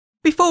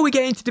Before we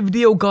get into the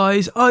video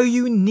guys, are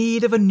you in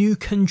need of a new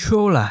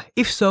controller?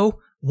 If so,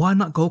 why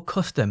not go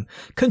custom?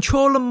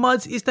 Controller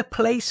Mods is the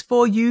place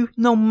for you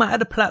no matter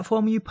the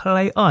platform you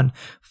play on.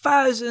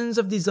 Thousands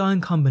of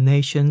design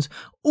combinations,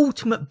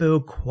 ultimate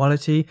build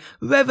quality,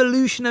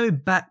 revolutionary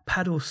back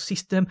paddle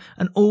system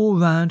and all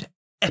round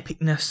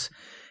epicness.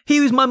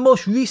 Here is my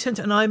most recent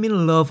and I'm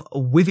in love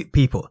with it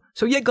people.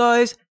 So yeah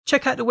guys,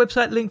 check out the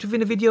website linked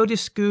within the video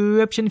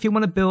description if you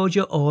want to build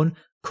your own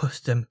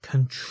custom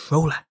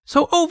controller.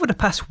 So over the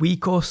past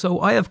week or so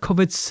I have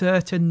covered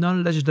certain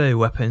non-legendary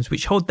weapons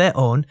which hold their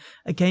own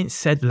against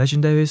said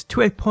legendaries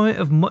to a point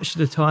of much of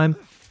the time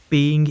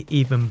being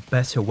even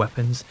better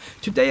weapons.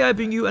 Today I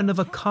bring you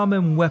another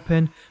common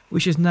weapon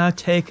which has now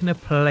taken the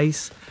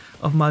place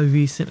of my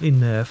recently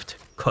nerfed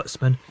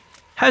CUTSMAN.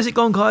 How's it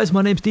going guys?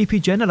 My name's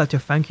DPGen. I'd like to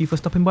thank you for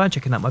stopping by and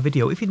checking out my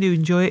video. If you do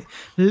enjoy it,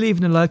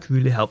 leaving a like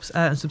really helps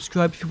out and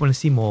subscribe if you want to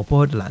see more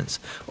Borderlands.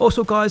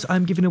 Also guys,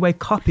 I'm giving away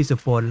copies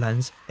of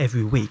Borderlands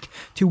every week.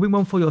 To win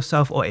one for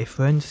yourself or a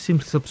friend,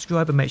 simply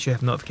subscribe and make sure you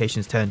have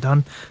notifications turned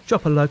on.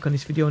 Drop a like on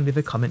this video and leave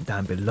a comment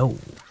down below.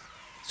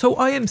 So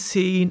I am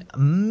seeing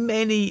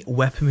many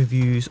weapon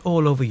reviews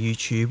all over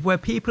YouTube where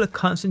people are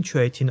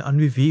concentrating on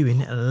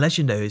reviewing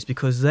legendaries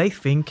because they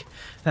think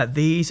that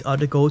these are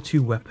the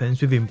go-to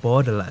weapons within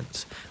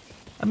Borderlands.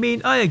 I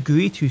mean, I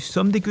agree to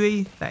some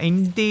degree that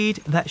indeed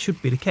that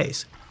should be the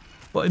case,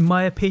 but in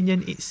my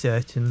opinion it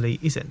certainly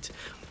isn't.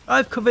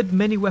 I've covered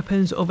many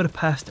weapons over the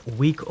past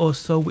week or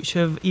so which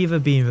have either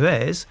been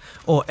rares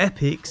or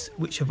epics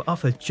which have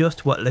offered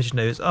just what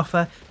legendaries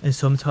offer and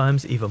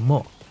sometimes even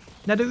more.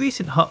 Now the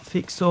recent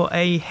hotfix saw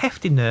a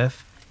hefty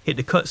nerf hit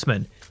the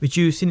CUTSMAN,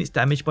 reducing its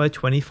damage by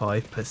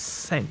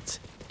 25%.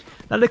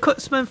 Now the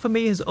CUTSMAN for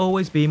me has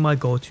always been my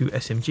go-to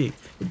SMG.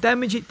 The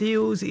damage it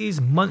deals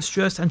is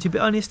monstrous and to be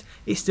honest,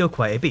 it's still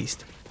quite a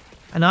beast.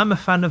 And I'm a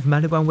fan of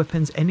melee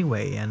weapons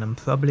anyway and I'm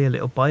probably a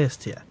little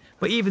biased here.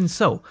 But even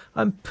so,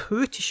 I'm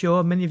pretty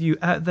sure many of you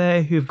out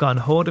there who have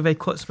gotten hold of a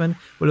CUTSMAN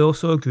will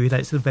also agree that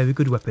it's a very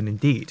good weapon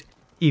indeed,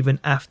 even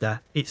after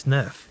its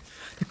nerf.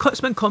 The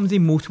CUTSMAN comes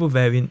in multiple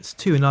variants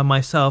too and I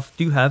myself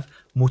do have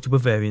multiple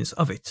variants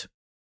of it.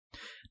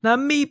 Now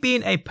me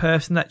being a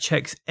person that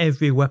checks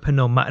every weapon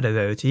no matter the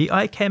rarity,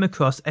 I came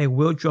across a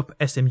will drop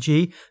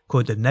SMG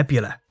called the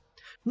Nebula.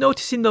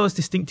 Noticing those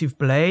distinctive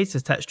blades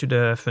attached to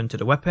the front of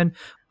the weapon,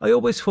 I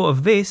always thought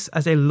of this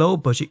as a low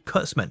budget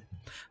CUTSMAN.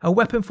 A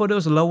weapon for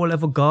those lower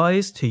level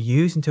guys to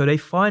use until they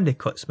find a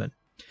CUTSMAN.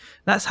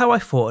 That's how I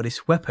thought of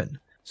this weapon.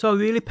 So I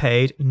really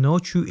paid no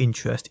true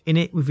interest in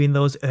it within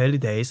those early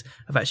days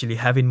of actually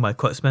having my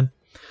CUTSMAN.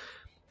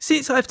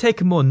 Since I've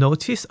taken more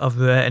notice of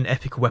rare and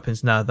epic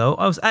weapons now though,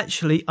 I was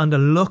actually on the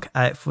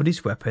lookout for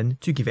this weapon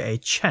to give it a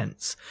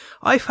chance.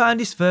 I found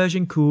this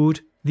version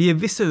called the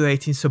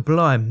Eviscerating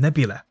Sublime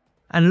Nebula,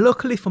 and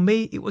luckily for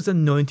me it was a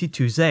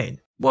 92 Zane.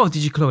 While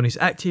Digiclone is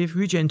active,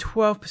 regen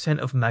 12%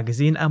 of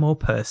magazine ammo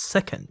per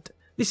second.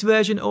 This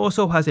version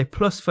also has a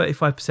plus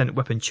 35%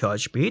 weapon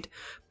charge speed,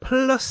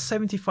 plus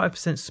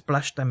 75%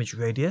 splash damage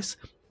radius,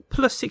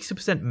 plus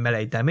 60%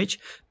 melee damage,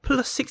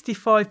 plus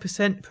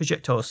 65%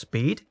 projectile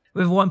speed,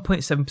 with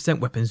 1.7%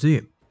 weapon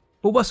zoom.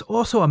 But what's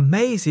also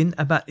amazing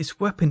about this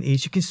weapon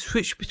is you can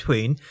switch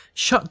between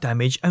shock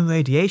damage and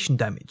radiation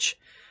damage.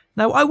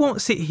 Now I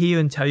won't sit here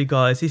and tell you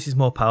guys this is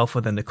more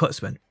powerful than the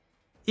CUTSMAN.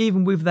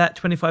 Even with that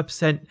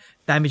 25%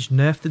 damage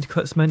nerf to the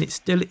CUTSMAN, it's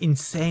still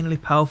insanely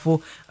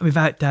powerful and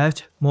without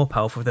doubt more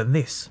powerful than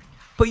this.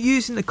 But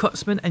using the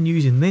CUTSMAN and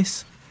using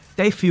this,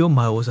 they feel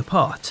miles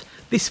apart.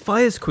 This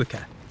fires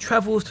quicker,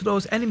 travels to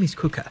those enemies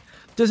quicker,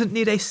 doesn't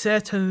need a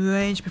certain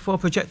range before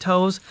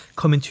projectiles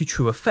come into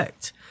true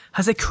effect,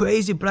 has a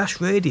crazy blast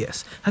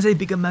radius, has a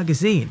bigger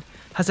magazine,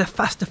 has a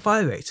faster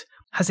fire rate,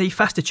 has a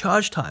faster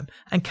charge time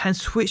and can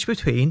switch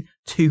between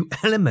two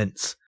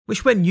elements.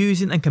 Which when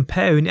using and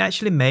comparing it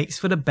actually makes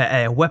for the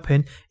better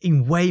weapon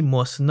in way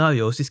more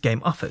scenarios this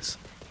game offers.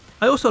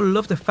 I also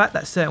love the fact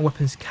that certain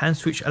weapons can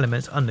switch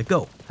elements on the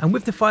go, and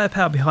with the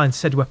firepower behind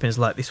said weapons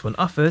like this one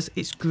offers,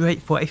 it's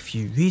great for a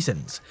few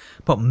reasons,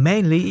 but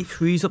mainly it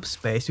frees up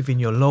space within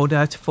your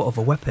loadout for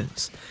other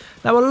weapons.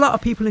 Now a lot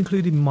of people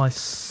including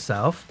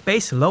myself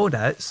base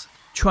loadouts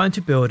trying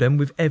to build them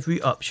with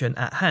every option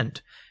at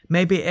hand.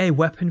 Maybe a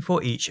weapon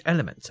for each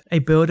element, a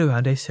build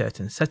around a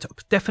certain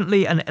setup,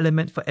 definitely an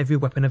element for every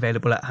weapon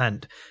available at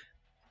hand.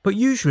 But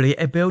usually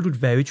a build would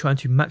vary trying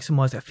to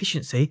maximise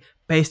efficiency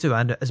based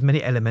around as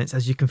many elements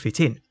as you can fit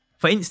in.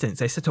 For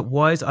instance, a setup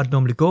wise I'd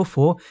normally go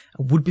for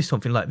would be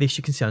something like this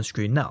you can see on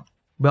screen now,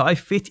 where I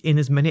fit in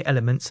as many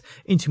elements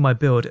into my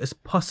build as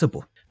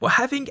possible. But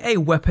having a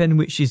weapon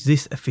which is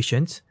this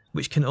efficient,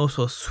 which can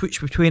also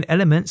switch between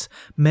elements,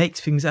 makes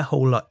things a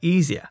whole lot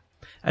easier,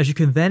 as you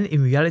can then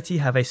in reality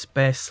have a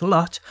spare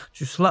slot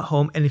to slot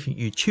home anything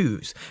you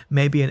choose,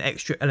 maybe an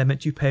extra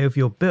element to pair with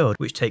your build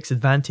which takes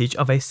advantage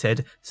of a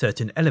said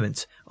certain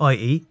element,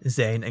 i.e.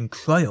 Zane and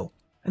Cryo.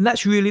 And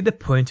that's really the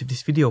point of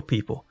this video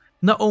people.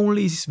 Not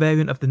only is this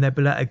variant of the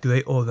Nebula a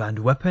great all-round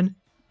weapon,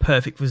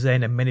 perfect for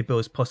Zane and many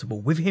builds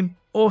possible with him,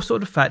 also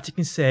the fact it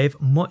can save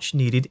much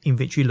needed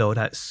inventory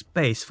loadout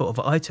space for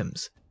other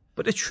items.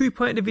 But the true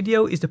point of the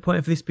video is the point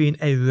of this being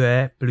a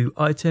rare blue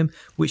item,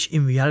 which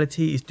in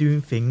reality is doing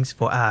things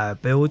for our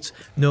builds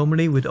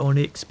normally we'd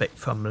only expect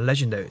from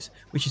legendaries,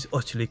 which is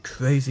utterly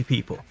crazy,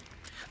 people.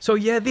 So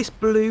yeah, this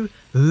blue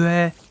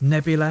rare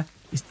Nebula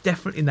is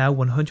definitely now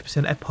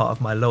 100% a part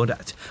of my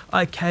loadout.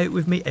 I carry it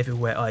with me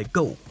everywhere I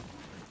go.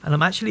 And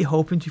I'm actually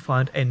hoping to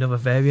find another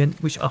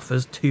variant which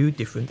offers 2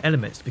 different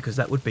elements, because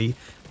that would be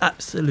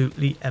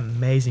absolutely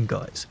amazing,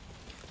 guys.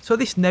 So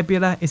this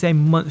Nebula is a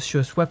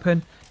monstrous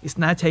weapon. It's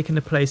now taken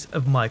the place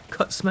of my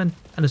CUTSMAN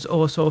and has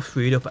also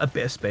freed up a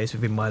bit of space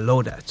within my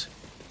loadout.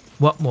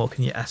 What more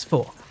can you ask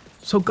for?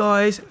 So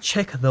guys,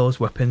 check those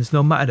weapons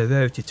no matter the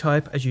rarity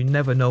type, as you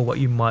never know what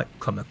you might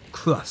come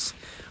across.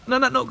 And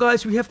on that note,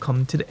 guys, we have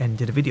come to the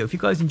end of the video. If you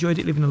guys enjoyed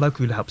it, leaving a like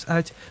really helps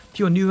out. If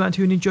you're new around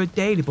here and enjoy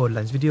daily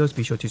Borderlands videos,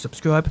 be sure to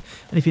subscribe.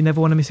 And if you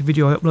never want to miss a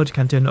video I upload, you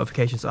can turn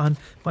notifications on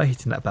by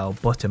hitting that bell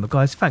button. But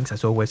guys, thanks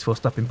as always for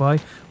stopping by.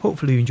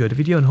 Hopefully you enjoyed the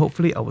video, and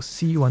hopefully I will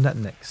see you on that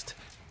next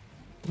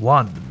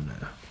one.